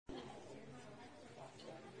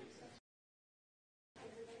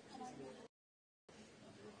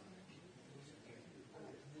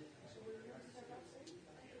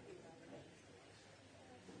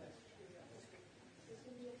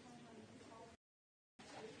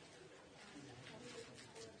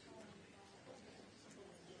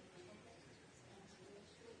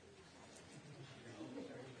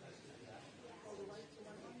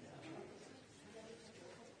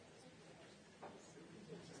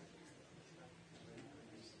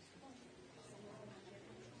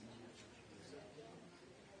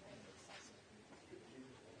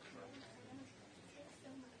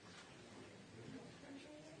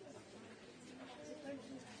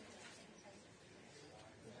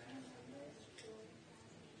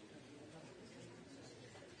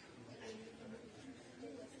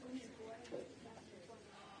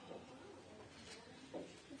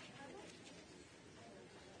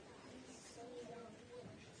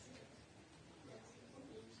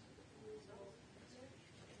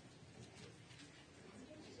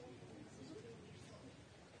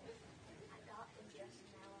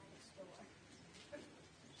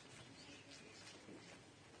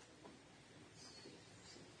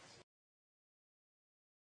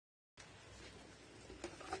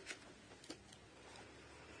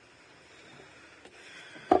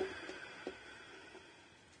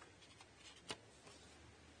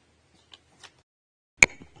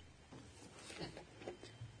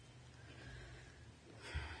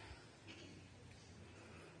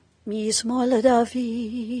מזמור לדוד.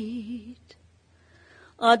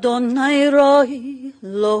 אדוני רואי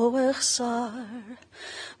לא אחסר,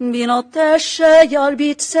 בינות אשר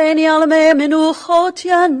ירביצני על מי מנוחות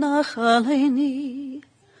ינחלני.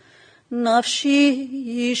 נפשי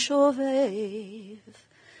ישובב,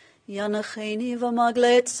 ינחני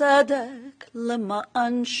במגלי צדק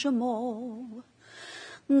למען שמו.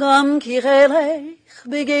 גם כי חילך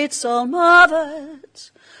בגיא צל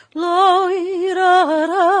מוות, לא ירא,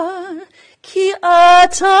 כי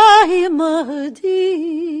אתה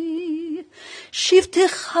עמדי.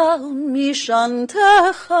 שבטך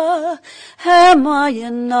משענתך המה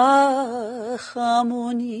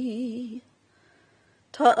ינחמוני.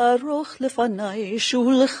 תערוך לפני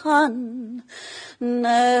שולחן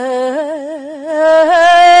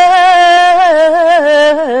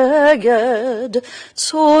נגד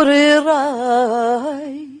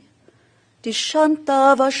צורריי. דשנת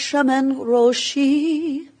בשמן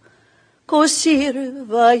ראשי כוסי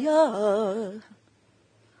רוויה,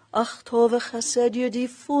 אך טוב וחסד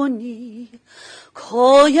ירדיפוני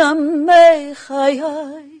כל ימי חיי.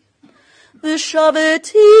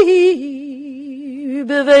 ושבתי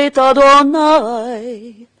בבית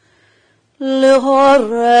אדוני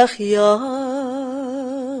לאורך ימים.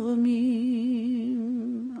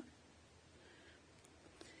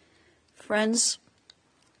 Friends,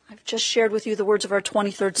 I've just shared with you the words of our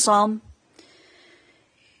 23rd Psalm.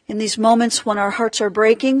 In these moments when our hearts are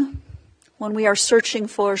breaking, when we are searching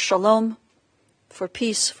for shalom, for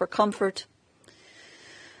peace, for comfort,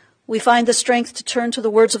 we find the strength to turn to the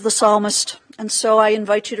words of the psalmist, and so I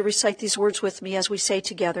invite you to recite these words with me as we say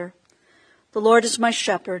together. The Lord is my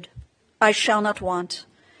shepherd, I shall not want.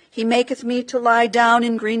 He maketh me to lie down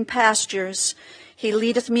in green pastures. He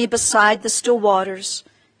leadeth me beside the still waters.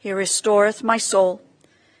 He restoreth my soul.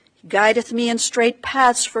 He guideth me in straight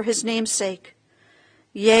paths for his name's sake.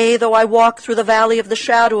 Yea, though I walk through the valley of the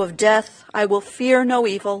shadow of death, I will fear no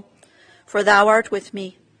evil, for thou art with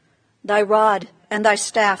me. Thy rod and thy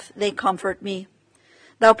staff, they comfort me.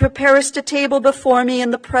 Thou preparest a table before me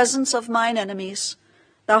in the presence of mine enemies.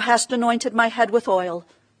 Thou hast anointed my head with oil.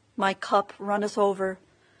 My cup runneth over.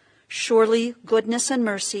 Surely goodness and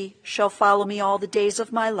mercy shall follow me all the days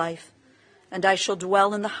of my life, and I shall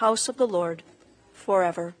dwell in the house of the Lord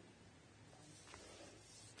forever.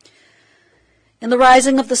 In the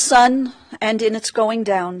rising of the sun and in its going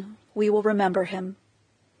down, we will remember him.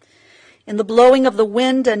 In the blowing of the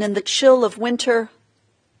wind and in the chill of winter,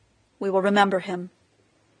 we will remember him.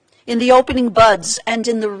 In the opening buds and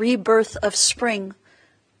in the rebirth of spring,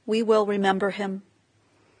 we will remember him.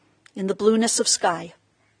 In the blueness of sky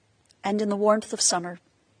and in the warmth of summer,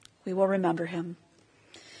 we will remember him.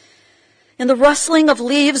 In the rustling of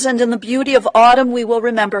leaves and in the beauty of autumn, we will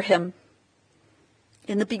remember him.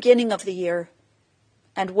 In the beginning of the year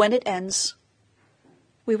and when it ends,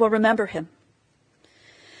 we will remember him.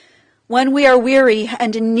 When we are weary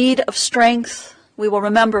and in need of strength, we will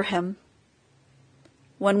remember him.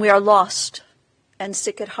 When we are lost and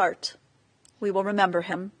sick at heart, we will remember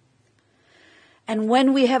him. And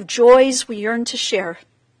when we have joys we yearn to share,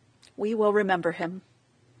 we will remember him.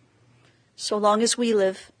 So long as we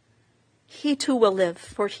live, he too will live,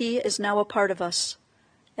 for he is now a part of us,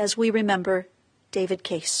 as we remember David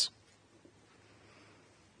Case.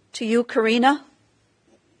 To you, Karina,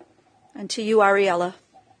 and to you, Ariella,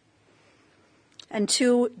 and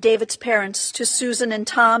to David's parents, to Susan and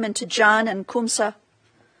Tom, and to John and Kumsa,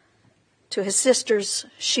 to his sisters,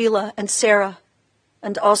 Sheila and Sarah,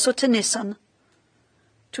 and also to Nissan,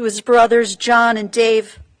 to his brothers, John and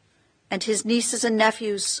Dave, and his nieces and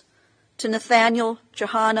nephews, to Nathaniel,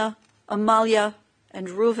 Johanna, Amalia, and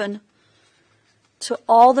Reuven, to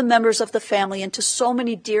all the members of the family, and to so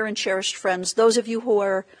many dear and cherished friends, those of you who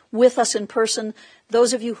are with us in person,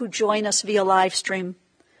 those of you who join us via live stream.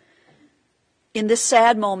 In this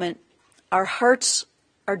sad moment, our hearts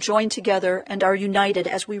are joined together and are united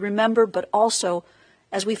as we remember, but also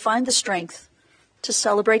as we find the strength to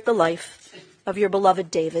celebrate the life of your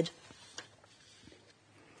beloved David.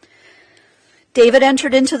 David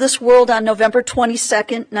entered into this world on November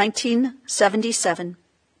 22nd, 1977.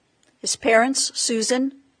 His parents,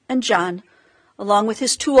 Susan and John, along with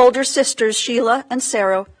his two older sisters, Sheila and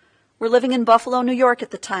Sarah, were living in Buffalo, New York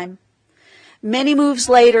at the time. Many moves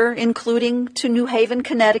later, including to New Haven,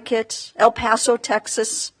 Connecticut, El Paso,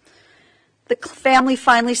 Texas, the family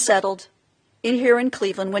finally settled here in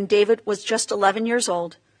Cleveland when David was just 11 years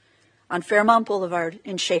old on Fairmount Boulevard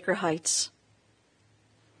in Shaker Heights.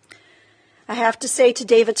 I have to say to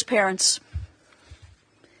David's parents,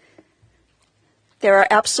 there are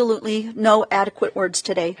absolutely no adequate words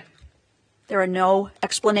today. There are no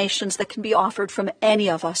explanations that can be offered from any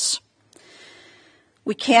of us.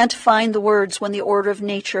 We can't find the words when the order of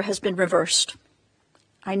nature has been reversed.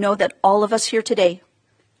 I know that all of us here today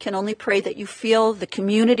can only pray that you feel the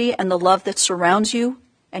community and the love that surrounds you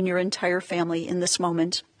and your entire family in this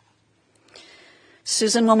moment.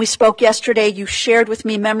 Susan, when we spoke yesterday, you shared with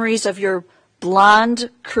me memories of your blonde,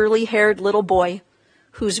 curly-haired little boy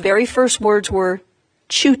whose very first words were,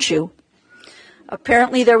 choo-choo.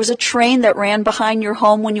 Apparently there was a train that ran behind your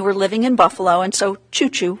home when you were living in Buffalo, and so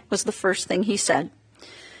choo-choo was the first thing he said.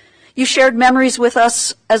 You shared memories with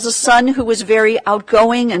us as a son who was very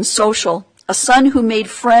outgoing and social, a son who made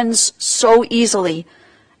friends so easily,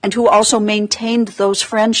 and who also maintained those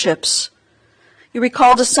friendships. You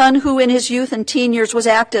recalled a son who in his youth and teen years was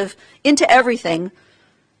active into everything,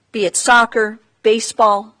 be it soccer,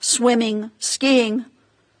 baseball, swimming, skiing.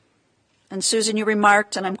 And Susan, you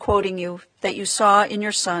remarked, and I'm quoting you, that you saw in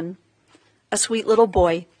your son a sweet little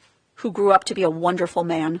boy who grew up to be a wonderful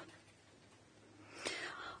man.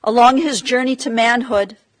 Along his journey to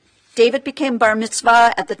manhood, David became bar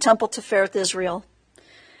mitzvah at the Temple Tiferet Israel.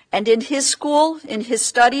 And in his school, in his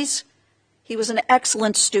studies, he was an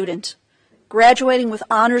excellent student, graduating with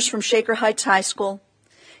honors from Shaker Heights High School.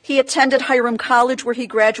 He attended Hiram College, where he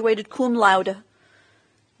graduated cum laude.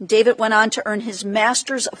 David went on to earn his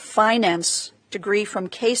Master's of Finance degree from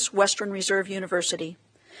Case Western Reserve University.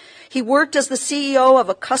 He worked as the CEO of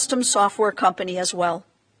a custom software company as well.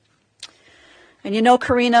 And you know,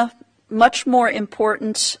 Karina, much more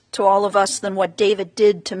important to all of us than what David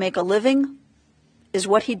did to make a living is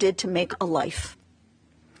what he did to make a life.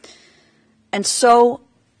 And so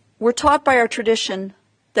we're taught by our tradition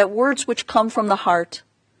that words which come from the heart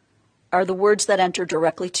are the words that enter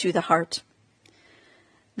directly to the heart.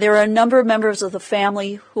 There are a number of members of the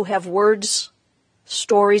family who have words,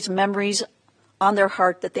 stories, memories on their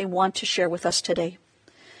heart that they want to share with us today.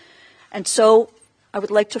 And so I would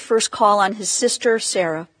like to first call on his sister,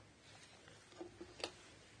 Sarah.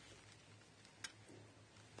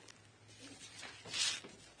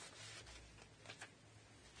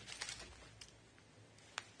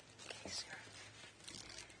 Okay, Sarah.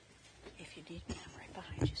 If you need me, I'm right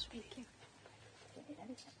behind you, sweetie. Thank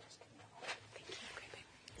you.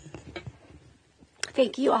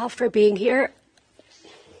 Thank you all for being here.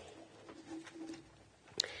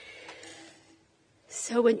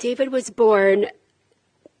 So when David was born,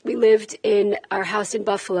 we lived in our house in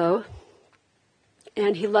Buffalo,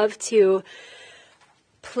 and he loved to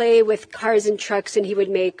play with cars and trucks, and he would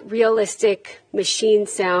make realistic machine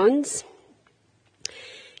sounds.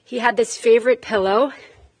 He had this favorite pillow.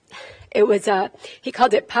 It was he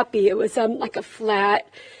called it Puppy. It was like a flat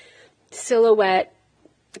silhouette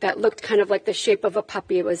that looked kind of like the shape of a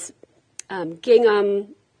puppy. It was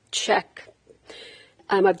gingham check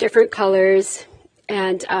of different colors,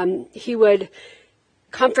 and he would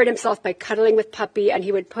comfort himself by cuddling with Puppy, and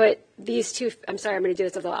he would put these two, I'm sorry, I'm going to do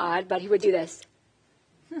this a little odd, but he would do this.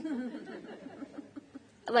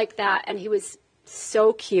 Like that, and he was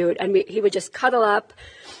so cute, and he would just cuddle up,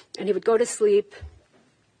 and he would go to sleep.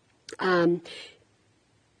 In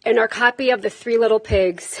our copy of The Three Little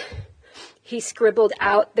Pigs, he scribbled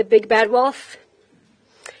out the big bad wolf,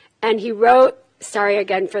 and he wrote, sorry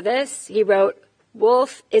again for this, he wrote,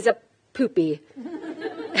 "Wolf is a poopy,"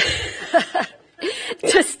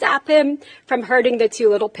 to stop him from hurting the two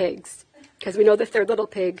little pigs, because we know the third little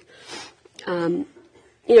pig,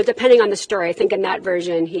 depending on the story, I think in that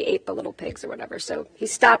version he ate the little pigs or whatever, so he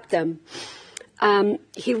stopped them.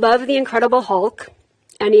 He loved the Incredible Hulk,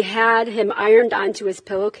 and he had him ironed onto his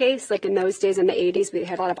pillowcase, like in those days in the 80s, we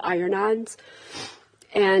had a lot of iron-ons,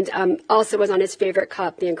 and also was on his favorite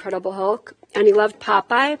cup, the Incredible Hulk, and he loved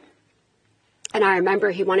Popeye. And I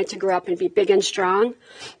remember he wanted to grow up and be big and strong.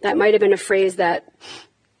 That might have been a phrase that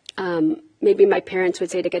maybe my parents would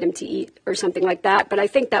say to get him to eat or something like that. But I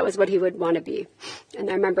think that was what he would want to be. And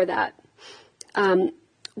I remember that.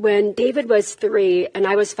 When David was 3 and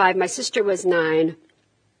I was 5, my sister was 9,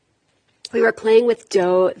 we were playing with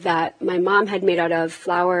dough that my mom had made out of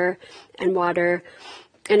flour and water.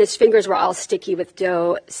 And his fingers were all sticky with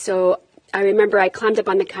dough. So I remember I climbed up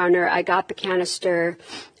on the counter. I got the canister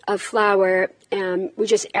of flour, and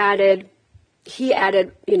he added,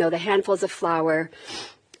 the handfuls of flour.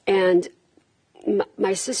 And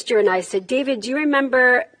my sister and I said, "David, do you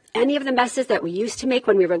remember any of the messes that we used to make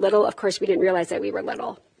when we were little?" Of course, we didn't realize that we were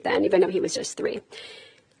little then, even though he was just 3.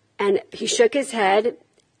 And he shook his head,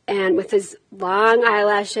 and with his long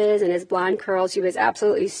eyelashes and his blonde curls, he was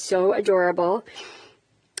absolutely so adorable.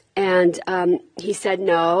 And he said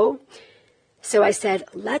no. So I said,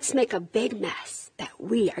 "Let's make a big mess that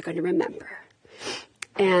we are going to remember."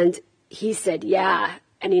 And he said, yeah,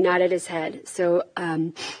 and he nodded his head. So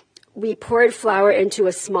we poured flour into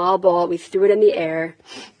a small bowl. We threw it in the air.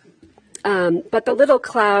 But the little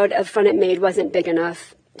cloud of fun it made wasn't big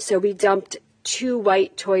enough. So we dumped 2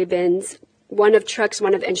 white toy bins, one of trucks,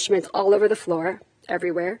 one of instruments, all over the floor,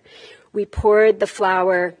 everywhere. We poured the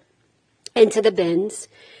flour into the bins,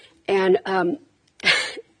 and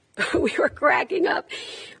we were cracking up.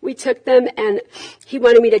 We took them, and he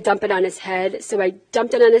wanted me to dump it on his head, so I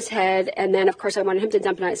dumped it on his head, and then, of course, I wanted him to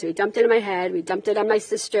dump it on it, so he dumped it on my head, we dumped it on my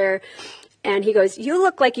sister, and he goes, you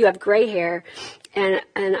look like you have gray hair, and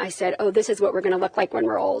I said, oh, this is what we're going to look like when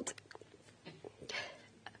we're old.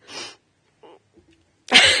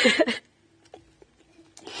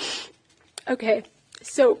 Okay,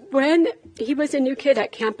 so when he was a new kid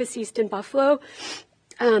at Campus East in Buffalo,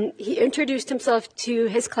 he introduced himself to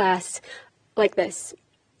his class like this.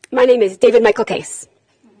 My name is David Michael Case.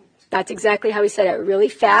 That's exactly how he said it, really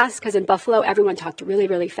fast, because in Buffalo, everyone talked really,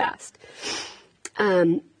 really fast.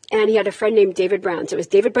 And he had a friend named David Brown. So it was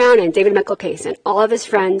David Brown and David Michael Case, and all of his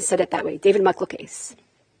friends said it that way, David Michael Case.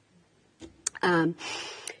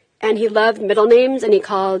 And he loved middle names, and he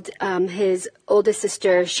called his oldest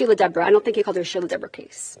sister Sheila Deborah. I don't think he called her Sheila Deborah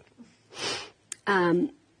Case.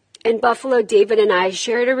 In Buffalo, David and I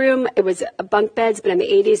shared a room. It was bunk beds, but in the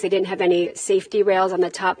 80s, they didn't have any safety rails on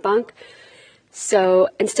the top bunk. So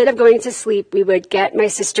instead of going to sleep, we would get my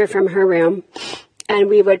sister from her room, and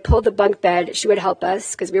we would pull the bunk bed. She would help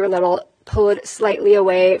us because we were little, pull it slightly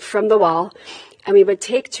away from the wall, and we would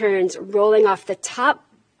take turns rolling off the top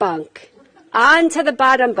bunk onto the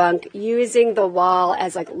bottom bunk using the wall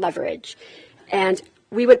as like leverage. And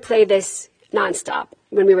we would play this nonstop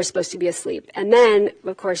when we were supposed to be asleep. And then,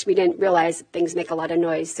 of course, we didn't realize things make a lot of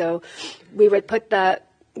noise. So we would put the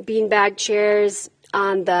beanbag chairs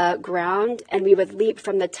on the ground, and we would leap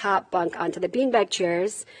from the top bunk onto the beanbag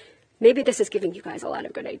chairs. Maybe this is giving you guys a lot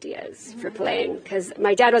of good ideas for playing, because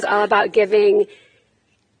my dad was all about giving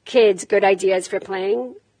kids good ideas for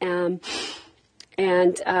playing.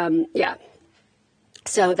 Yeah.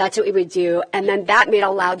 So that's what we would do. And then that made a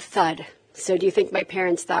loud thud. So do you think my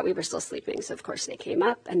parents thought we were still sleeping? So, of course, they came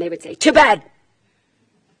up and they would say, to bed.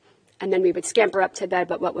 And then we would scamper up to bed.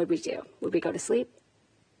 But what would we do? Would we go to sleep?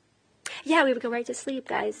 Yeah, we would go right to sleep,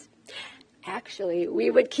 guys. Actually, we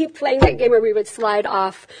would keep playing that game where we would slide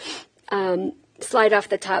off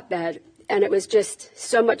the top bed. And it was just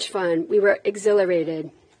so much fun. We were exhilarated.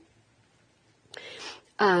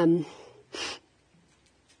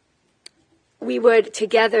 We would,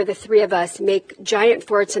 together, the three of us, make giant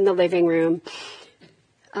forts in the living room.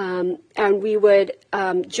 And we would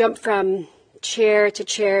jump from chair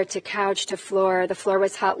to couch to floor. The floor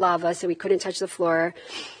was hot lava, so we couldn't touch the floor.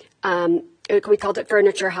 We called it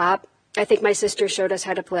furniture hop. I think my sister showed us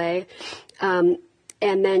how to play. And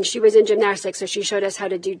then she was in gymnastics, so she showed us how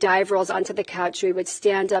to do dive rolls onto the couch. We would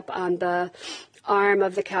stand up on the arm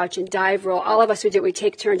of the couch and dive roll. All of us would do it. We'd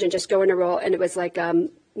take turns and just go in a roll, and it was like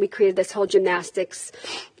we created this whole gymnastics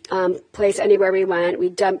place anywhere we went. We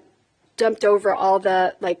dumped over all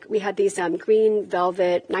the, like, we had these green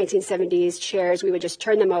velvet 1970s chairs. We would just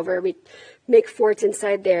turn them over. We'd make forts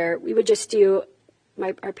inside there. We would just do,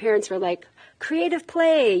 our parents were like, creative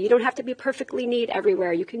play. You don't have to be perfectly neat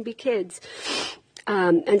everywhere. You can be kids.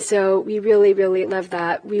 And so we really, really loved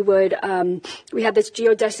that. We would, we had this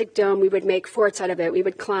geodesic dome. We would make forts out of it. We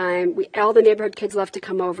would climb. All the neighborhood kids loved to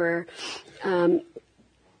come over.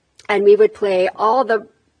 And we would play all the,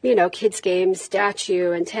 kids games,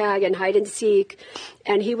 statue and tag and hide and seek.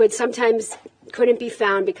 And he would sometimes couldn't be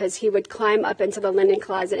found because he would climb up into the linen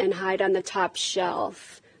closet and hide on the top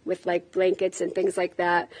shelf with like blankets and things like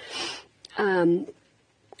that.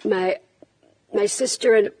 My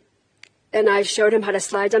sister and I showed him how to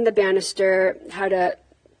slide down the banister, how to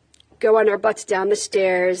go on our butts down the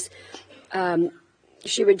stairs.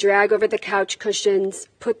 She would drag over the couch cushions,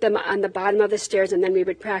 put them on the bottom of the stairs, and then we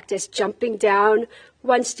would practice jumping down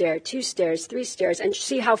 1 stair, 2 stairs, 3 stairs, and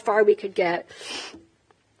see how far we could get.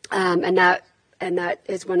 And that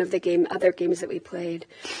is one of the other games that we played.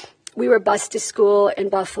 We were bused to school in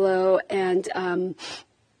Buffalo, and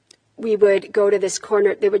we would go to this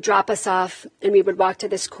corner. They would drop us off, and we would walk to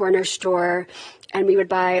this corner store, and we would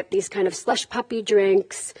buy these kind of slush puppy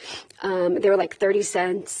drinks. They were like 30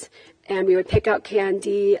 cents. And we would pick out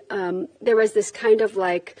candy. There was this kind of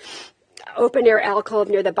like open-air alcove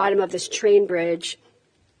near the bottom of this train bridge.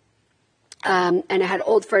 And it had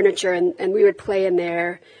old furniture, and we would play in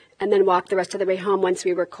there and then walk the rest of the way home once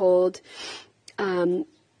we were cold.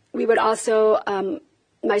 We would also,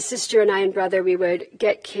 my sister and I and brother, we would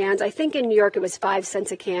get cans. I think in New York it was 5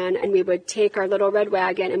 cents a can, and we would take our little red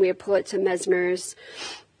wagon and we would pull it to Mesmer's.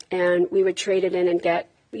 and we would trade it in and get,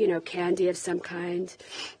 candy of some kind.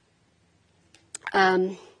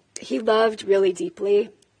 He loved really deeply,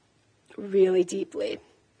 really deeply.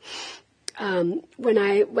 When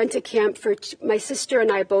I went to camp my sister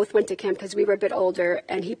and I both went to camp because we were a bit older,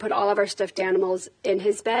 and he put all of our stuffed animals in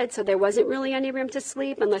his bed, so there wasn't really any room to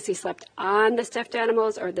sleep unless he slept on the stuffed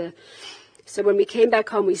animals so when we came back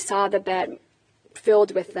home, we saw the bed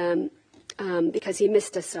filled with them because he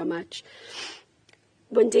missed us so much.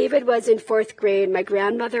 When David was in 4th grade, my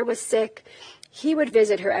grandmother was sick. He would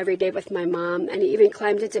visit her every day with my mom, and he even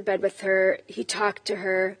climbed into bed with her. He talked to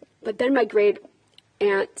her. But then my great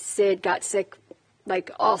aunt Sid got sick,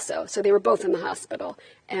 also. So they were both in the hospital.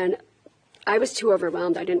 And I was too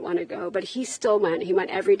overwhelmed. I didn't want to go. But he still went. He went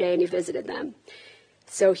every day, and he visited them.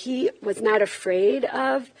 So he was not afraid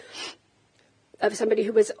of somebody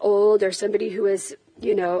who was old or somebody who was,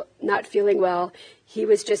 not feeling well. He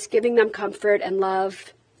was just giving them comfort and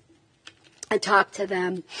love and talked to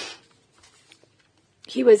them.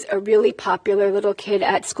 He was a really popular little kid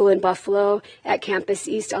at school in Buffalo, at Campus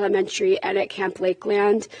East Elementary, and at Camp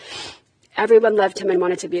Lakeland. Everyone loved him and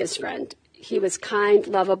wanted to be his friend. He was kind,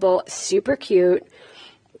 lovable, super cute.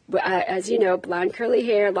 As you know, blonde curly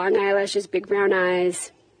hair, long eyelashes, big brown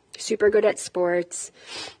eyes, super good at sports.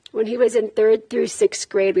 When he was in 3rd through 6th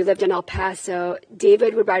grade, we lived in El Paso.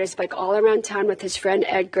 David would ride his bike all around town with his friend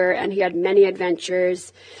Edgar, and he had many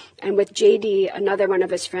adventures. And with JD, another one of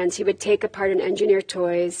his friends, he would take apart and engineer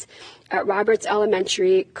toys. At Roberts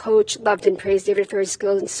Elementary, Coach loved and praised David for his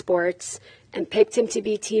skills in sports and picked him to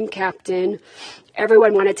be team captain.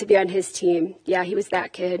 Everyone wanted to be on his team. Yeah, he was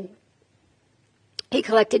that kid. He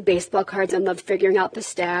collected baseball cards and loved figuring out the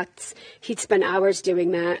stats. He'd spend hours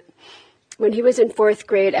doing that. When he was in 4th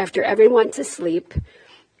grade, after everyone went to sleep,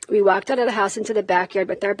 we walked out of the house into the backyard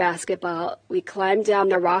with our basketball. We climbed down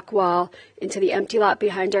the rock wall into the empty lot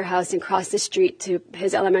behind our house and crossed the street to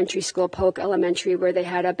his elementary school, Polk Elementary, where they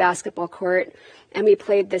had a basketball court. And we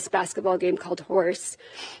played this basketball game called Horse.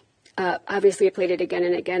 Obviously, we played it again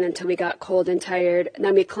and again until we got cold and tired. And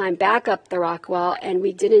then we climbed back up the rock wall, and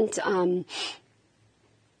we didn't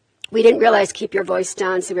realize keep your voice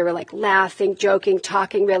down, so we were laughing, joking,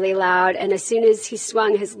 talking really loud. And as soon as he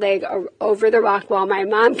swung his leg over the rock wall, my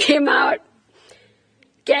mom came out.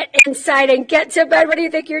 Get inside and get to bed. What do you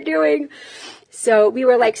think you're doing? So we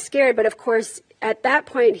were scared, but of course at that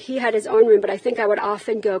point he had his own room, but I think I would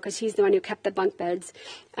often go, because he's the one who kept the bunk beds,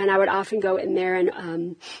 and I would often go in there,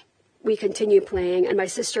 and we continue playing. And my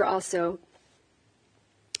sister also.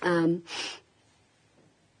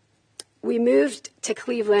 We moved to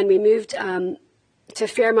Cleveland. We moved to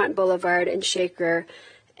Fairmont Boulevard in Shaker.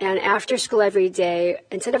 And after school every day,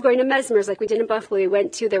 instead of going to Mesmer's like we did in Buffalo, we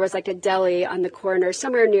went to, there was a deli on the corner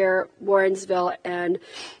somewhere near Warrensville and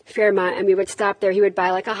Fairmont. And we would stop there. He would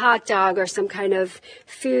buy a hot dog or some kind of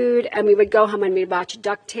food. And we would go home and we'd watch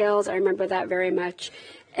DuckTales. I remember that very much.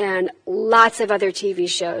 And lots of other TV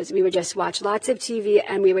shows. We would just watch lots of TV,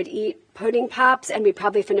 and we would eat pudding pops, and we'd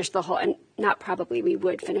probably finish the whole, and not probably, we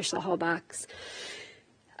would finish the whole box.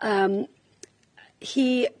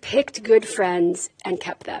 He picked good friends and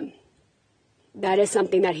kept them. That is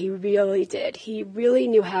something that he really did. He really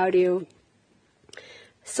knew how to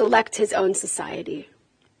select his own society.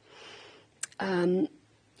 And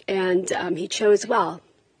he chose well.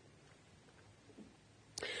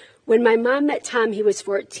 When my mom met Tom, he was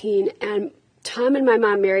 14, and Tom and my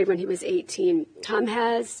mom married when he was 18. Tom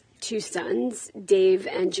has 2 sons, Dave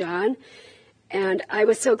and John, and I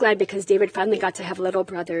was so glad because David finally got to have little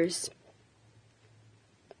brothers.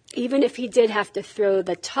 Even if he did have to throw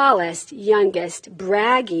the tallest, youngest,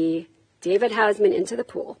 braggy David Hausman into the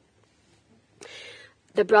pool,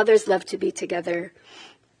 the brothers loved to be together.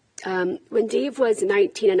 When Dave was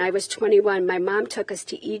 19 and I was 21, my mom took us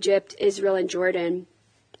to Egypt, Israel, and Jordan.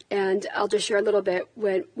 And I'll just share a little bit.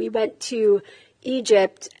 When we went to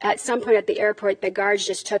Egypt, at some point at the airport, the guards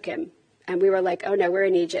just took him. And we were like, oh, no, we're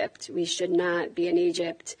in Egypt. We should not be in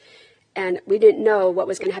Egypt. And we didn't know what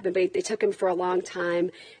was going to happen, but they took him for a long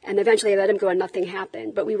time. And eventually they let him go and nothing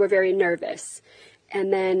happened. But we were very nervous.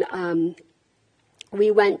 And then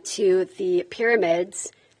we went to the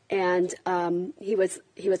pyramids, and he was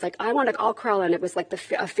like, I'll crawl in. It was like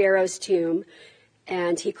a pharaoh's tomb.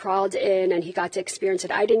 And he crawled in, and he got to experience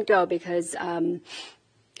it. I didn't go because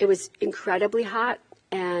it was incredibly hot,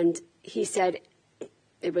 and he said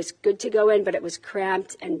it was good to go in, but it was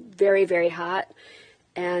cramped and very, very hot.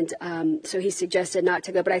 And so he suggested not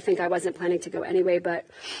to go, but I think I wasn't planning to go anyway. But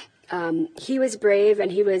he was brave,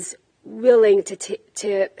 and he was willing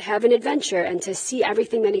to have an adventure and to see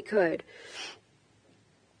everything that he could.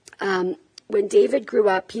 when David grew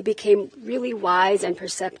up, he became really wise and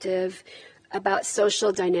perceptive about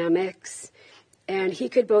social dynamics. And he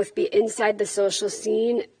could both be inside the social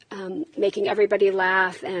scene, making everybody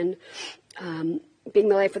laugh and being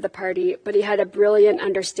the life of the party, but he had a brilliant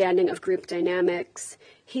understanding of group dynamics.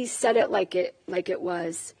 He said it like it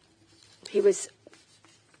was. He was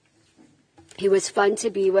fun to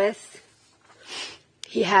be with.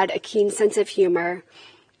 He had a keen sense of humor.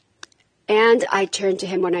 And I turned to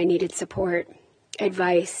him when I needed support,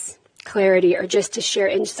 advice, clarity, or just to share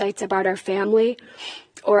insights about our family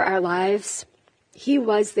or our lives. He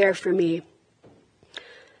was there for me.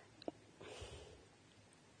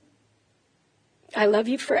 I love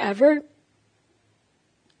you forever,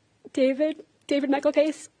 David Michael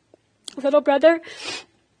Case, little brother.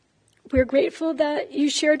 We're grateful that you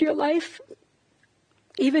shared your life,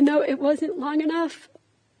 even though it wasn't long enough,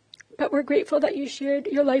 but we're grateful that you shared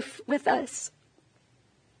your life with us.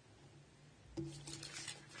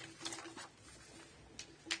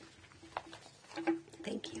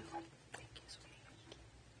 Thank you.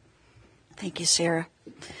 Thank you, Sarah.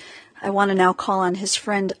 I want to now call on his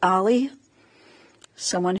friend Ollie,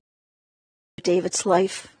 someone who knew David's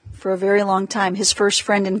life for a very long time, his first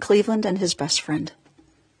friend in Cleveland and his best friend.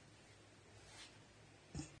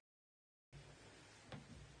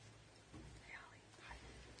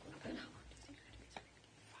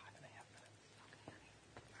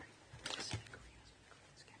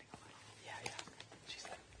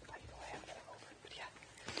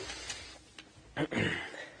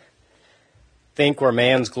 Think where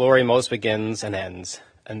man's glory most begins and ends,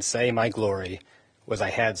 and say my glory was I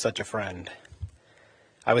had such a friend.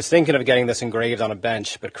 I was thinking of getting this engraved on a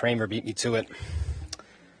bench, but Kramer beat me to it.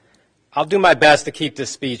 I'll do my best to keep this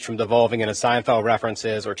speech from devolving into Seinfeld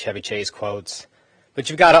references or Chevy Chase quotes, but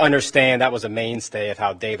you've got to understand that was a mainstay of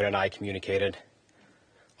how David and I communicated.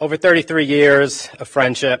 Over 33 years of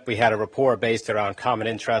friendship, we had a rapport based around common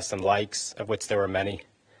interests and likes, of which there were many.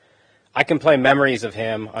 I can play memories of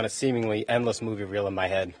him on a seemingly endless movie reel in my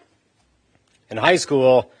head. In high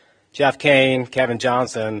school, Jeff Kane, Kevin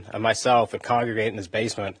Johnson, and myself would congregate in his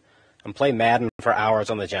basement and play Madden for hours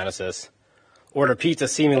on the Genesis, order pizza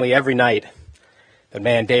seemingly every night. But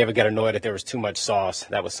man, Dave would get annoyed if there was too much sauce.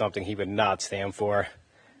 That was something he would not stand for.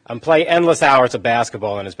 And play endless hours of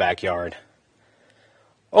basketball in his backyard.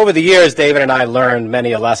 Over the years, David and I learned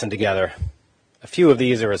many a lesson together. A few of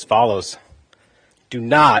these are as follows. Do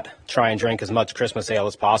not try and drink as much Christmas ale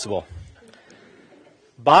as possible.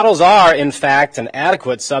 Bottles are, in fact, an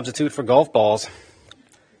adequate substitute for golf balls.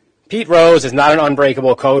 Pete Rose is not an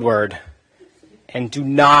unbreakable code word. And do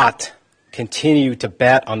not continue to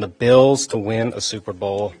bet on the Bills to win a Super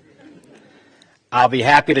Bowl. I'll be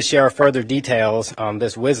happy to share further details on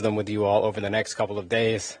this wisdom with you all over the next couple of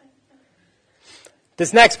days.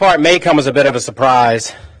 This next part may come as a bit of a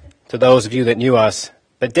surprise to those of you that knew us.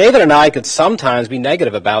 But David and I could sometimes be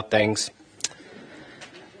negative about things.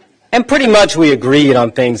 And pretty much we agreed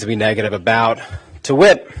on things to be negative about. To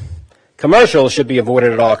wit, commercials should be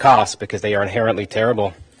avoided at all costs because they are inherently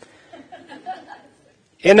terrible.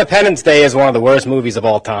 Independence Day is one of the worst movies of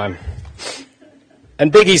all time.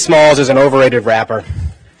 And Biggie Smalls is an overrated rapper.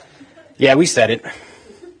 Yeah, we said it.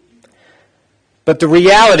 But the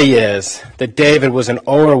reality is that David was an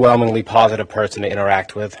overwhelmingly positive person to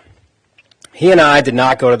interact with. He and I did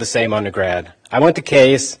not go to the same undergrad. I went to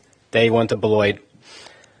Case, Dave went to Beloit.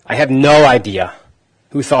 I have no idea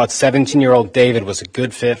who thought 17-year-old David was a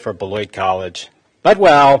good fit for Beloit College. But,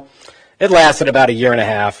 well, it lasted about a year and a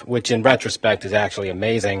half, which in retrospect is actually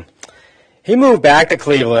amazing. He moved back to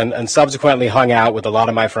Cleveland and subsequently hung out with a lot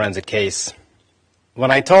of my friends at Case.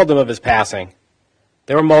 When I told him of his passing,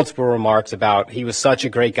 there were multiple remarks about he was such a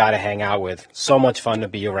great guy to hang out with, so much fun to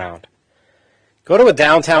be around. Go to a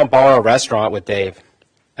downtown bar or restaurant with Dave,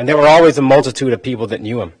 and there were always a multitude of people that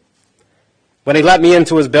knew him. When he let me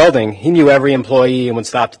into his building, he knew every employee and would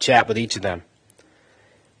stop to chat with each of them.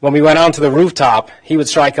 When we went onto the rooftop, he would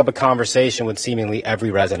strike up a conversation with seemingly every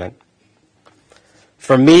resident.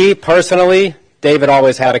 For me, personally, David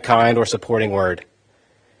always had a kind or supporting word.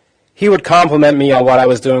 He would compliment me on what I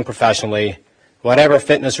was doing professionally, whatever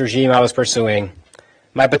fitness regime I was pursuing,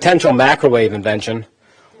 my potential microwave invention,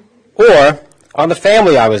 or on the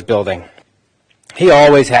family I was building. He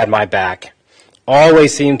always had my back,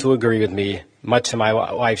 always seemed to agree with me, much to my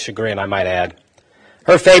wife's chagrin, I might add.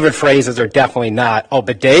 Her favorite phrases are definitely not, oh,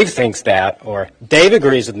 but Dave thinks that, or Dave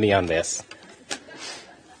agrees with me on this.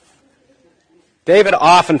 David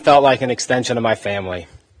often felt like an extension of my family.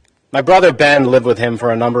 My brother Ben lived with him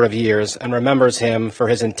for a number of years and remembers him for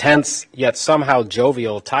his intense, yet somehow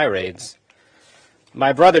jovial tirades.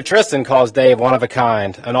 My brother Tristan calls Dave one of a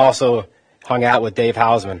kind and also hung out with Dave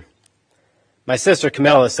Hausman. My sister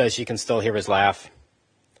Camilla says she can still hear his laugh.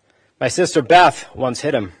 My sister Beth once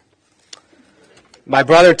hit him. My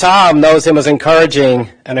brother Tom knows him as encouraging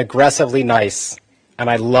and aggressively nice, and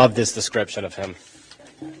I love this description of him.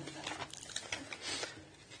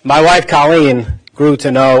 My wife Colleen grew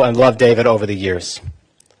to know and love David over the years.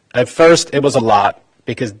 At first, it was a lot,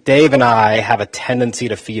 because Dave and I have a tendency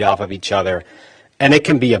to feed off of each other, and it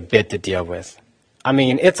can be a bit to deal with. I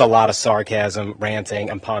mean, it's a lot of sarcasm, ranting,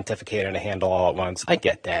 and pontificating to handle all at once. I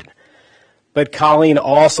get that. But Colleen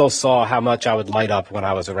also saw how much I would light up when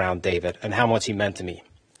I was around David and how much he meant to me.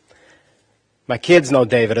 My kids know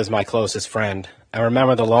David as my closest friend. I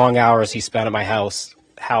remember the long hours he spent at my house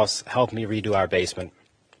helped me redo our basement.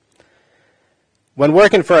 When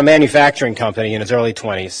working for a manufacturing company in his early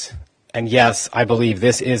 20s, and yes, I believe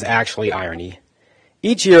this is actually irony,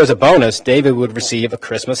 each year as a bonus, David would receive a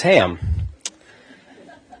Christmas ham.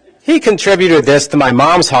 He contributed this to my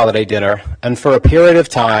mom's holiday dinner, and for a period of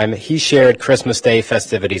time, he shared Christmas Day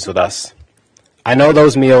festivities with us. I know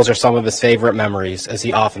those meals are some of his favorite memories, as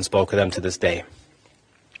he often spoke of them to this day.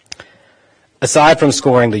 Aside from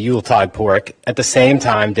scoring the Yuletide pork, at the same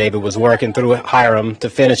time, David was working through Hiram to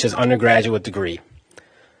finish his undergraduate degree.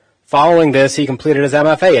 Following this, he completed his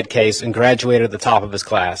MFA at Case and graduated at the top of his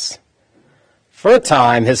class. For a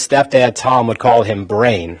time, his stepdad Tom would call him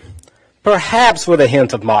Brain, perhaps with a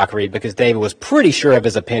hint of mockery because David was pretty sure of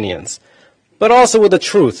his opinions, but also with the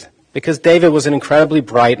truth because David was an incredibly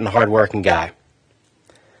bright and hardworking guy.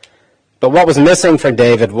 But what was missing for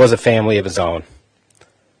David was a family of his own.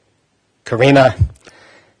 Karina,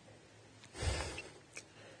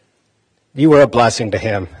 you were a blessing to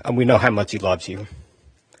him, and we know how much he loves you.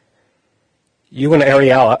 You and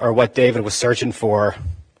Ariella are what David was searching for,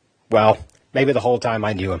 well, maybe the whole time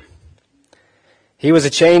I knew him. He was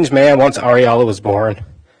a changed man once Ariella was born,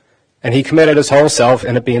 and he committed his whole self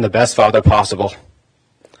into being the best father possible.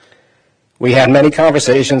 We had many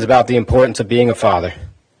conversations about the importance of being a father,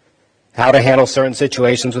 how to handle certain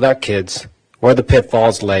situations with our kids, where the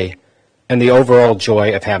pitfalls lay, and the overall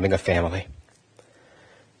joy of having a family.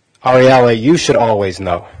 Ariella, you should always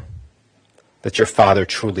know that your father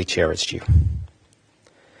truly cherished you.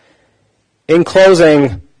 In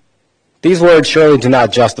closing, these words surely do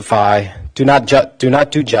not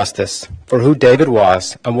do justice for who David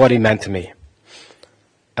was and what he meant to me.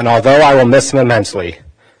 And although I will miss him immensely,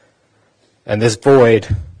 and this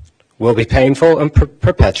void will be painful and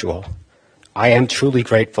perpetual, I am truly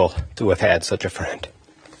grateful to have had such a friend.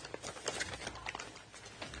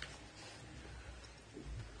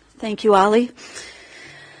 Thank you, Ali.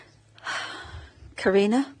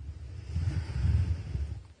 Karina?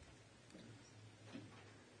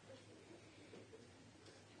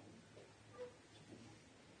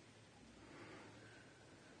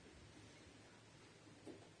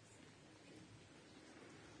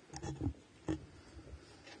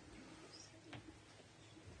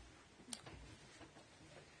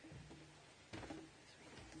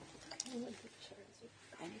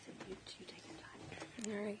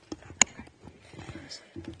 All right.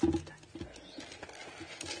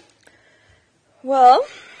 Well,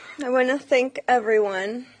 I want to thank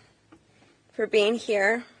everyone for being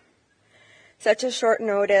here. Such a short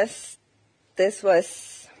notice. This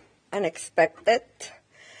was unexpected.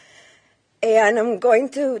 And I'm going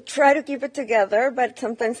to try to keep it together, but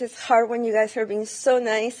sometimes it's hard when you guys are being so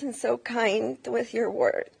nice and so kind with your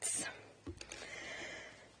words.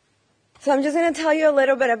 So I'm just going to tell you a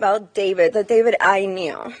little bit about David, the David I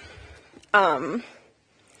knew. And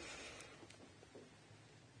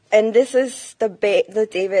this is the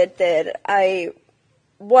David that I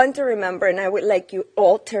want to remember, and I would like you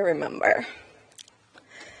all to remember.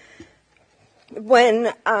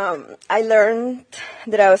 When I learned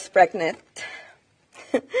that I was pregnant,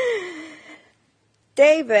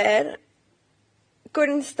 David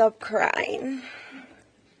couldn't stop crying.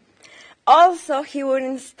 Also, he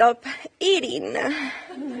wouldn't stop eating,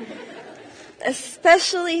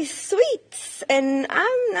 especially sweets, and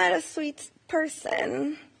I'm not a sweet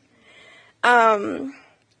person.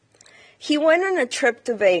 He went on a trip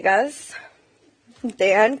to Vegas,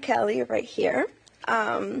 Dan Kelly right here,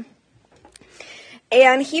 and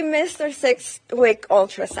he missed our 6-week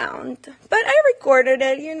ultrasound, but I recorded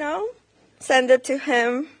it, sent it to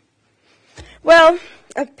him. Well,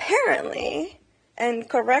 apparently, and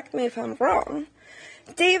correct me if I'm wrong,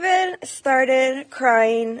 David started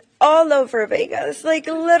crying all over Vegas, like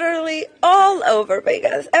literally all over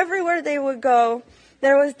Vegas. Everywhere they would go,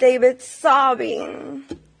 there was David sobbing.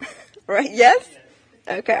 Right? Yes?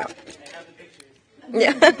 Okay.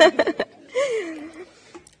 Yeah.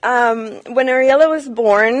 When Ariella was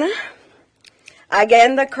born,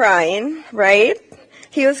 Again, the crying, right?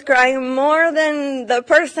 He was crying more than the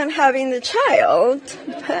person having the child.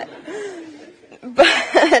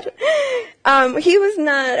 But he was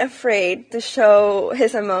not afraid to show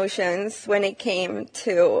his emotions when it came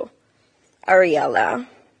to Ariella.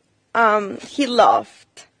 He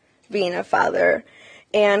loved being a father,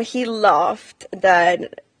 and he loved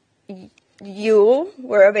that you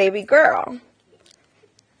were a baby girl.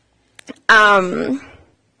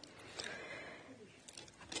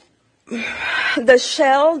 The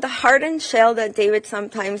shell, the hardened shell that David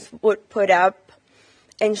sometimes would put up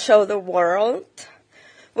and show the world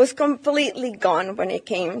was completely gone when it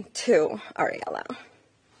came to Ariella.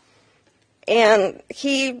 And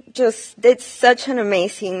he just did such an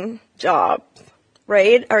amazing job,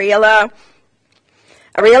 right? Ariella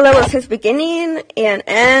was his beginning and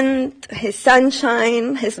end, his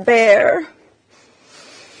sunshine, his bear.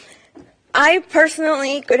 I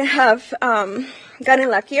personally could have gotten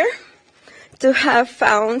luckier to have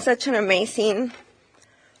found such an amazing,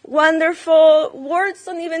 wonderful, words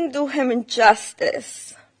don't even do him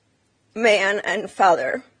justice, man and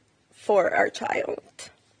father for our child.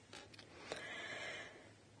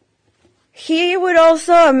 He would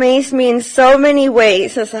also amaze me in so many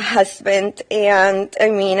ways as a husband, and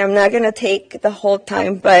I mean, I'm not going to take the whole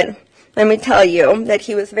time, but let me tell you that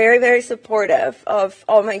he was very, very supportive of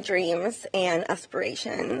all my dreams and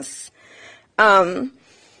aspirations.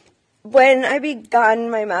 When I began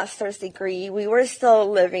my master's degree, we were still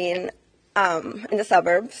living in the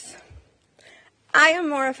suburbs. I am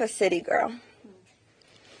more of a city girl.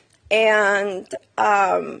 And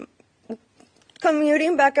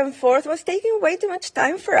commuting back and forth was taking way too much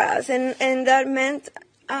time for us. And that meant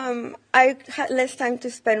I had less time to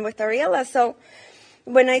spend with Ariella. So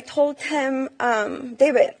when I told him,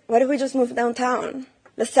 David, why don't we just move downtown?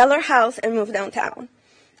 Let's sell our house and move downtown.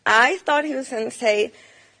 I thought he was going to say,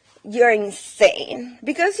 you're insane.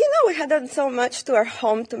 Because, we had done so much to our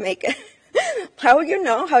home to make it how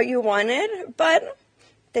you wanted. But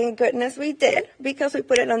thank goodness we did, because we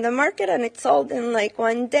put it on the market and it sold in like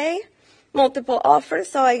one day, multiple offers.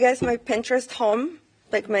 So I guess my Pinterest home,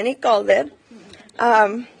 like many called it,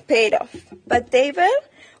 paid off. But David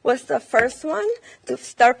was the first one to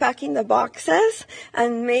start packing the boxes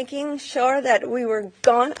and making sure that we were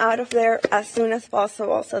gone out of there as soon as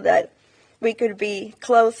possible so that we could be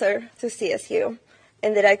closer to CSU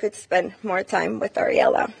and that I could spend more time with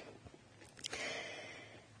Ariella.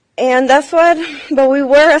 And that's what we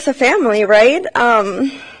were as a family, right?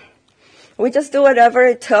 We just do whatever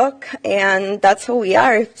it took, and that's who we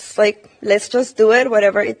are. It's like, let's just do it,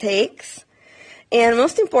 whatever it takes. And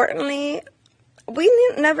most importantly,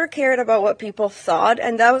 we never cared about what people thought,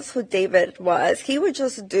 and that was who David was. He would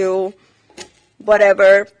just do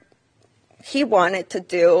whatever he wanted to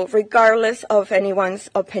do, regardless of anyone's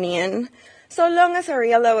opinion. So long as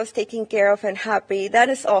Ariella was taken care of and happy, that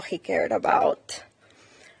is all he cared about.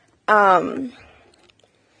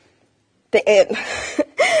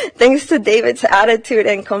 Thanks to David's attitude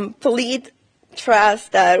and complete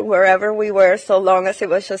trust that wherever we were, so long as it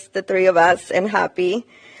was just the three of us and happy,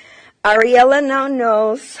 Ariella now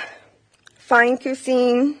knows fine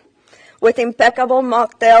cuisine with impeccable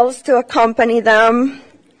mocktails to accompany them,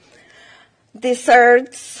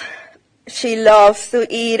 desserts. She loves to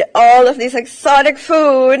eat all of this exotic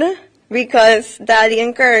food because Daddy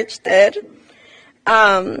encouraged it.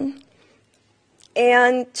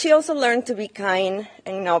 And she also learned to be kind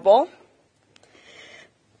and noble.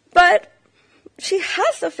 But she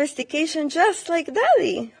has sophistication just like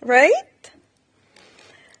Daddy, right?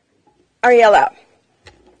 Ariella,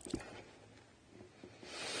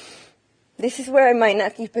 this is where I might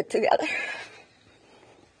not keep it together.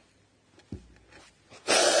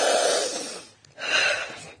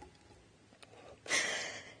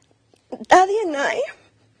 Daddy and I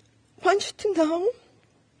want you to know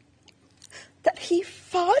that he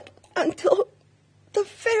fought until the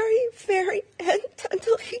very, very end,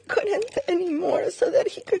 until he couldn't anymore, so that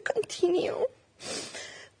he could continue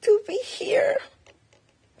to be here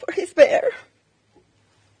for his bear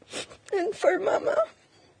and for Mama.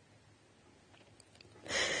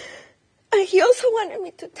 And he also wanted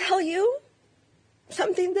me to tell you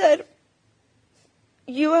something that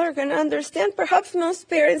you are going to understand, perhaps most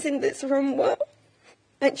parents in this room will,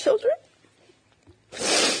 and children.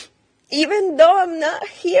 Even though I'm not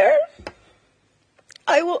here,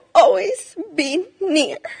 I will always be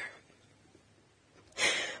near.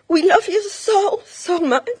 We love you so, so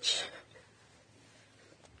much.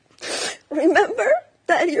 Remember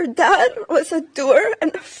that your dad was a doer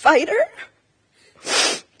and a fighter,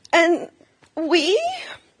 and we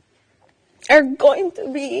are going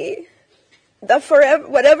to be the forever,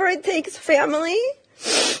 whatever it takes family,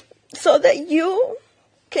 so that you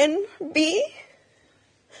can be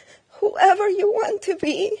whoever you want to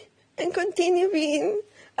be and continue being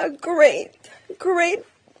a great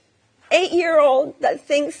 8-year-old that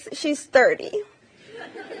thinks she's 30.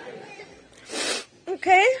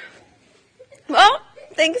 Okay? Well,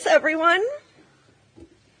 thanks everyone.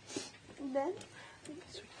 Then?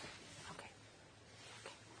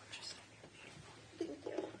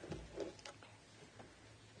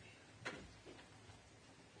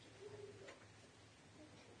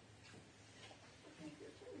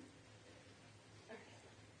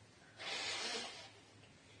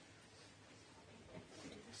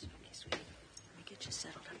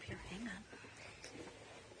 Settled up here. Hang on.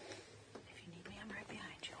 If you need me, I'm right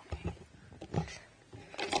behind you, okay?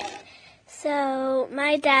 So,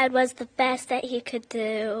 my dad was the best that he could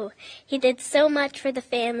do. He did so much for the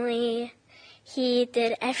family. He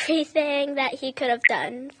did everything that he could have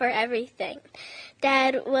done for everything.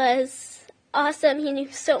 Dad was awesome. He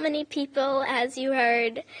knew so many people, as you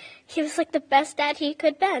heard. He was like the best dad he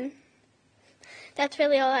could been. That's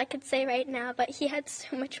really all I could say right now, but he had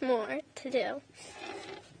so much more to do.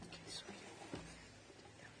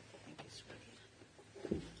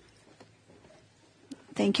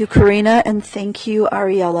 Thank you, Karina, and thank you,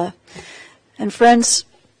 Ariella. And friends,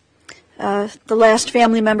 the last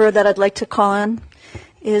family member that I'd like to call on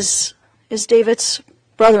is David's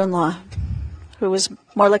brother-in-law, who was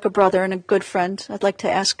more like a brother and a good friend. I'd like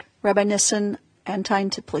to ask Rabbi Nissen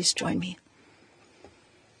Antine to please join me.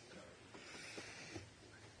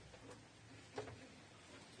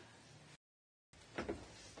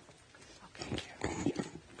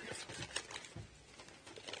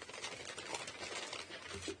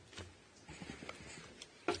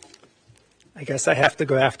 I guess I have to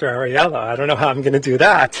go after Ariella. I don't know how I'm going to do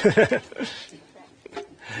that.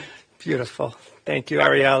 Beautiful. Thank you,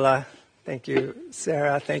 Ariella. Thank you,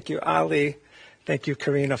 Sarah. Thank you, Ali. Thank you,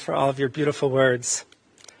 Karina, for all of your beautiful words.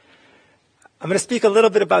 I'm going to speak a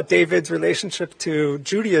little bit about David's relationship to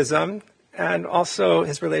Judaism and also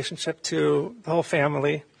his relationship to the whole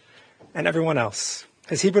family and everyone else.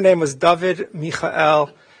 His Hebrew name was David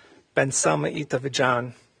Michael ben Salma'it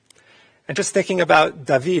Avijan. And just thinking about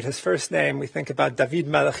David, his first name, we think about David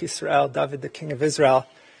Melech Yisrael, David the King of Israel.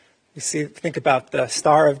 Think about the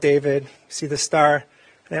Star of David, see the star.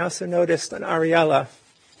 And I also noticed on Ariella,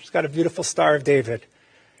 she's got a beautiful Star of David.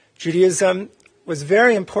 Judaism was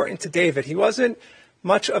very important to David. He wasn't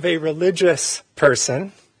much of a religious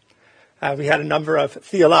person. We had a number of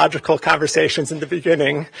theological conversations in the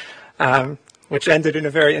beginning, which ended in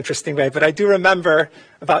a very interesting way. But I do remember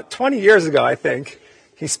about 20 years ago, I think,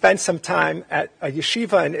 he spent some time at a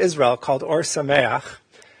yeshiva in Israel called Or Sameach.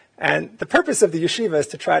 And the purpose of the yeshiva is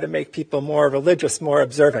to try to make people more religious, more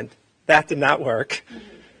observant. That did not work.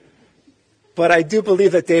 But I do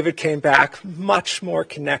believe that David came back much more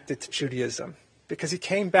connected to Judaism, because he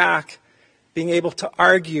came back being able to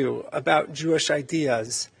argue about Jewish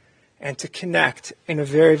ideas and to connect in a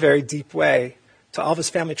very, very deep way to all of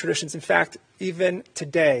his family traditions. In fact, even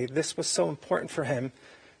today, this was so important for him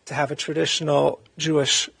to have a traditional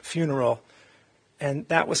Jewish funeral, and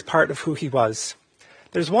that was part of who he was.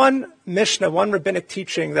 There's one Mishnah, one rabbinic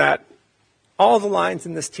teaching that all the lines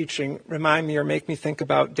in this teaching remind me or make me think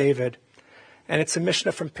about David, and it's a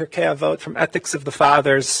Mishnah from Pirkei Avot, from Ethics of the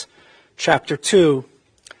Fathers, chapter 2.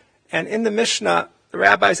 And in the Mishnah, the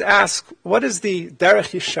rabbis ask, what is the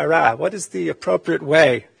derech yishara, what is the appropriate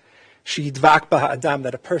way, sheyidvak ba ha'adam,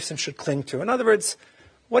 that a person should cling to? In other words,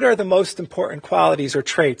 what are the most important qualities or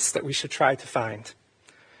traits that we should try to find?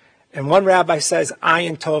 And one rabbi says,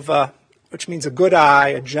 ayin tova, which means a good eye,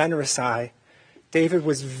 a generous eye. David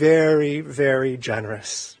was very, very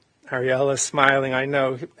generous. Ariella is smiling, I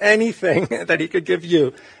know. Anything that he could give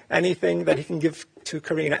you, anything that he can give to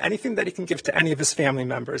Karina, anything that he can give to any of his family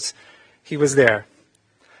members, he was there.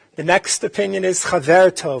 The next opinion is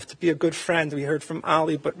chaver tov, to be a good friend. We heard from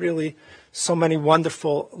Ali, but really so many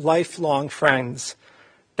wonderful, lifelong friends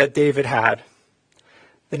that David had.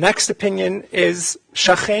 The next opinion is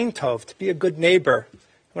shachen tov, to be a good neighbor.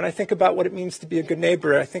 When I think about what it means to be a good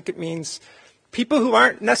neighbor, I think it means people who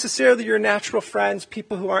aren't necessarily your natural friends,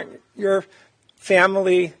 people who aren't your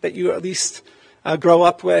family that you at least grow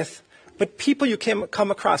up with, but people you can come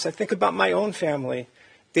across. I think about my own family.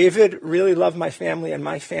 David really loved my family, and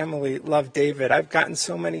my family loved David. I've gotten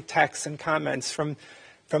so many texts and comments from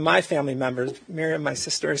my family members. Miriam, my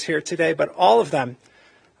sister, is here today, but all of them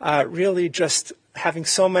really just having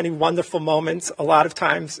so many wonderful moments. A lot of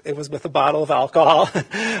times it was with a bottle of alcohol,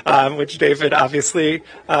 which David obviously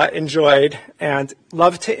enjoyed and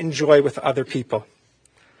loved to enjoy with other people.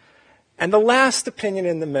 And the last opinion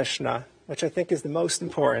in the Mishnah, which I think is the most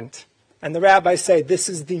important, and the rabbis say this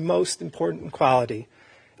is the most important quality,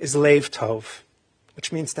 is Lev Tov,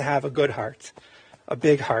 which means to have a good heart, a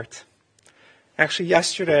big heart. Actually,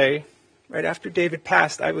 yesterday, right after David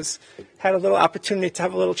passed, had a little opportunity to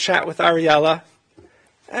have a little chat with Ariella.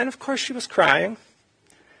 And of course, she was crying.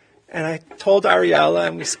 And I told Ariella,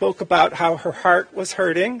 and we spoke about how her heart was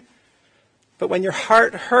hurting. But when your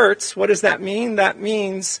heart hurts, what does that mean? That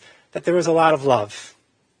means that there was a lot of love.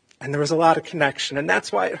 And there was a lot of connection. And that's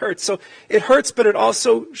why it hurts. So it hurts, but it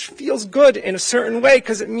also feels good in a certain way,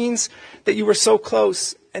 because it means that you were so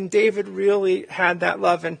close. And David really had that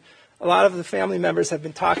love. And a lot of the family members have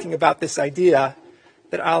been talking about this idea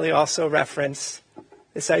that Ali also referenced,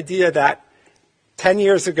 this idea that 10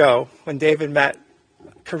 years ago, when David met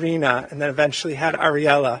Karina and then eventually had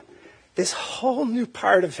Ariella, this whole new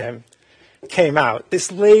part of him came out,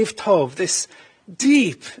 this Lev Tov, this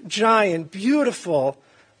deep, giant, beautiful,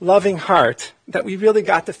 loving heart that we really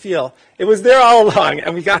got to feel. It was there all along,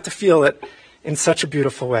 and we got to feel it in such a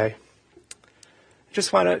beautiful way. I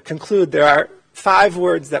just want to conclude. There are 5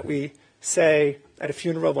 words that we say at a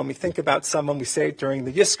funeral when we think about someone. We say it during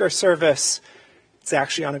the Yizkor service. It's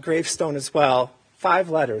actually on a gravestone as well. 5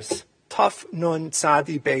 letters. Taf Nun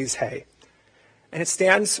Tzadi Beis Hey. And it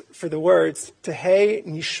stands for the words Tehei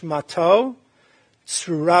Nishmato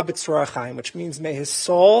Tzrura B'Tzrura Chaim, which means may his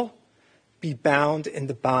soul be bound in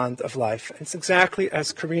the bond of life. And it's exactly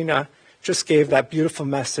as Karina just gave that beautiful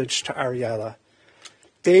message to Ariella.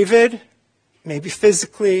 David, maybe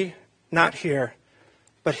physically not here,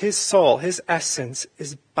 but his soul, his essence,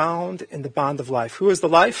 is bound in the bond of life. Who is the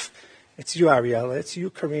life? It's you, Ariella. It's you,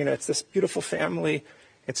 Karina. It's this beautiful family.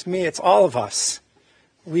 It's me. It's all of us.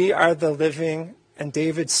 We are the living, and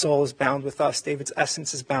David's soul is bound with us. David's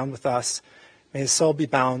essence is bound with us. May his soul be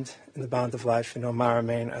bound in the bond of life. And Omar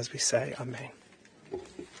Amen, as we say, Amen.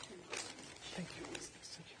 Thank you.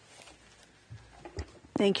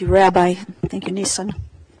 Thank you, Rabbi. Thank you, Nisan.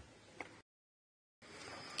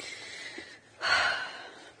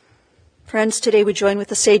 Friends, today we join with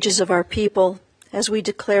the sages of our people as we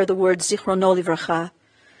declare the word Zichrono Livracha.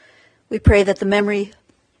 We pray that the memory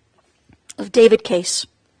of David Case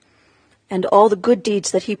and all the good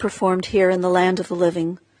deeds that he performed here in the land of the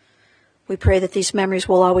living, we pray that these memories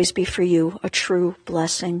will always be for you a true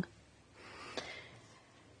blessing.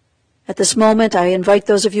 At this moment, I invite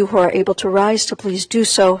those of you who are able to rise to please do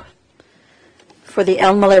so for the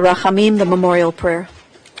El Malei Rachamim, the memorial prayer.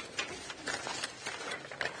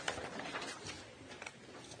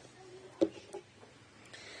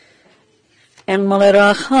 El Malei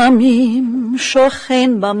Rachamim,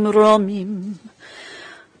 shochen במרומים,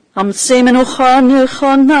 אמצי מנוחה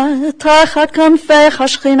נכונה, תחת כנפך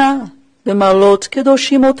השכינה, במעלות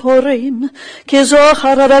קדושים וטהורים,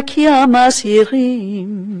 כזוכר הרקיע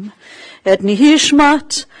מזהירים. את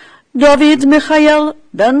נשמת דוד מיכאל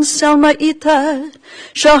בן סלמה איתה,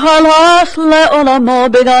 שהלך לעולמו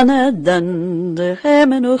בגן עדן, דהי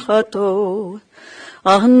מנוחתו.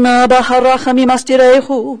 אהנה בהרחמים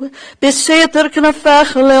אסתירהו, בסתר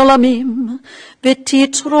כנפך לעולמים,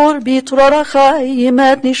 ותצרור בתרור החיים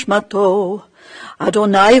את נשמתו.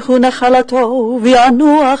 אדוני הוא נחלתו,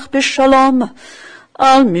 וינוח בשלום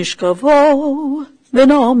על משכבו,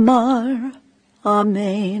 ונאמר,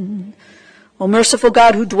 Amen. O merciful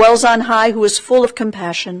God, who dwells on high, who is full of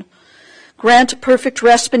compassion, grant perfect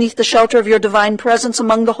rest beneath the shelter of your divine presence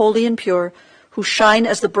among the holy and pure, who shine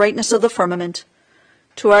as the brightness of the firmament.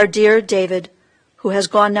 To our dear David, who has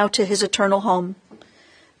gone now to his eternal home,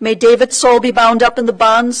 may David's soul be bound up in the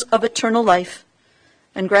bonds of eternal life,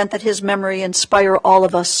 and grant that his memory inspire all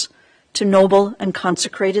of us to noble and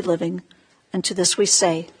consecrated living. And to this we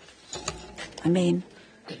say, Amen.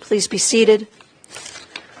 Please be seated.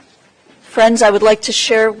 Friends, I would like to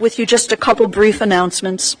share with you just a couple brief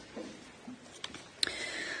announcements.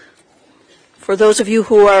 For those of you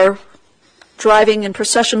who are driving in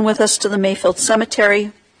procession with us to the Mayfield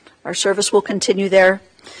Cemetery, our service will continue there.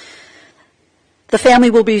 The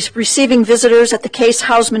family will be receiving visitors at the Case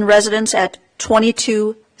Hausman residence at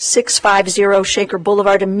 22650 Shaker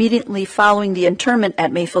Boulevard immediately following the interment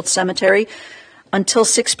at Mayfield Cemetery until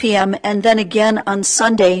 6 p.m. and then again on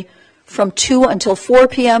Sunday from 2 until 4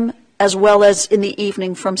 p.m. as well as in the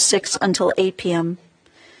evening from 6 until 8 p.m.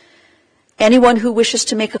 Anyone who wishes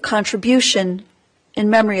to make a contribution in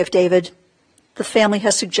memory of David, the family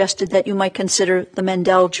has suggested that you might consider the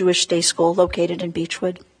Mendel Jewish Day School located in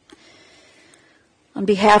Beechwood. On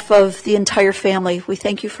behalf of the entire family, we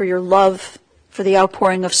thank you for your love, for the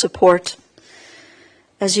outpouring of support.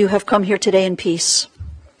 As you have come here today in peace,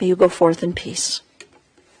 may you go forth in peace.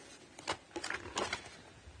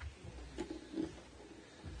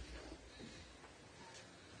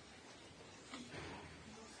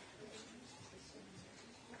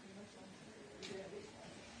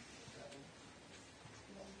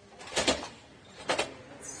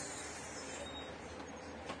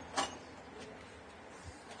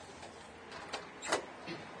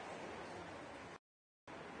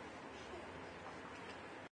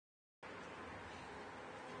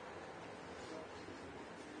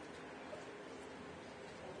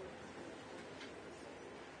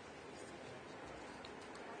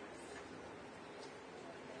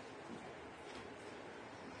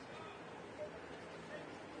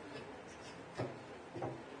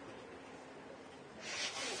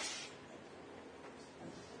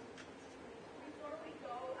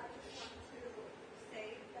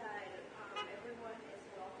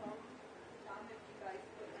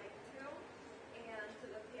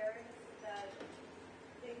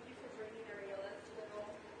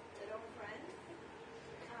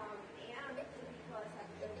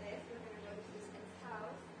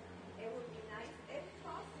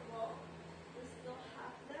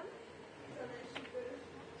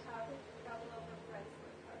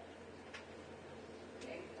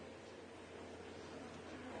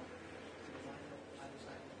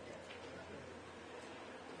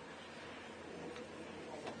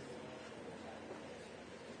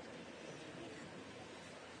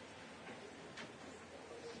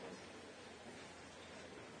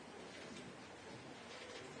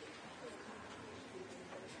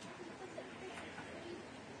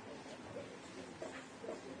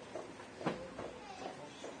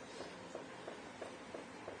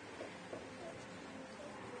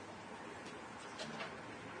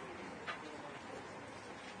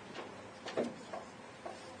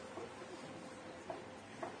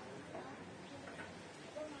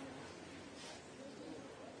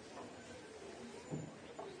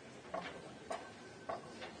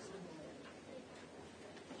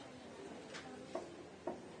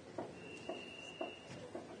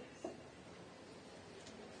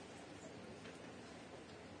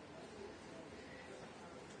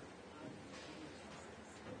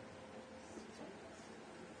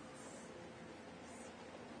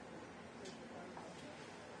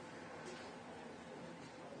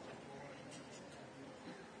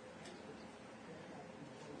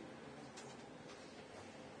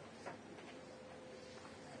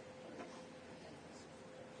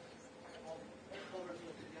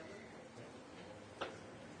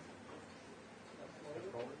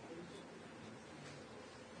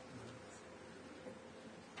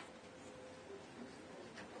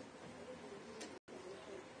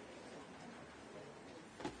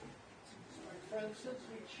 friends, since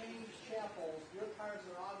we changed chapels, your cars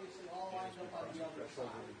are obviously all lined up on the other side.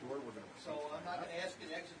 So I'm not going to ask you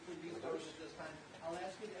to exit through these doors at this time. I'll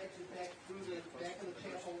ask you to exit back through the back of the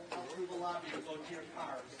chapel, out through the lobby, and go to your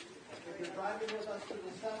cars. If you're driving with us to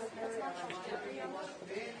the cemetery, I'm reminding you must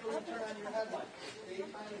manually turn on your headlights.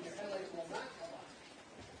 Daytime and your headlights will not come on.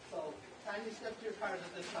 So kindly step to your cars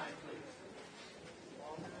at this time, please.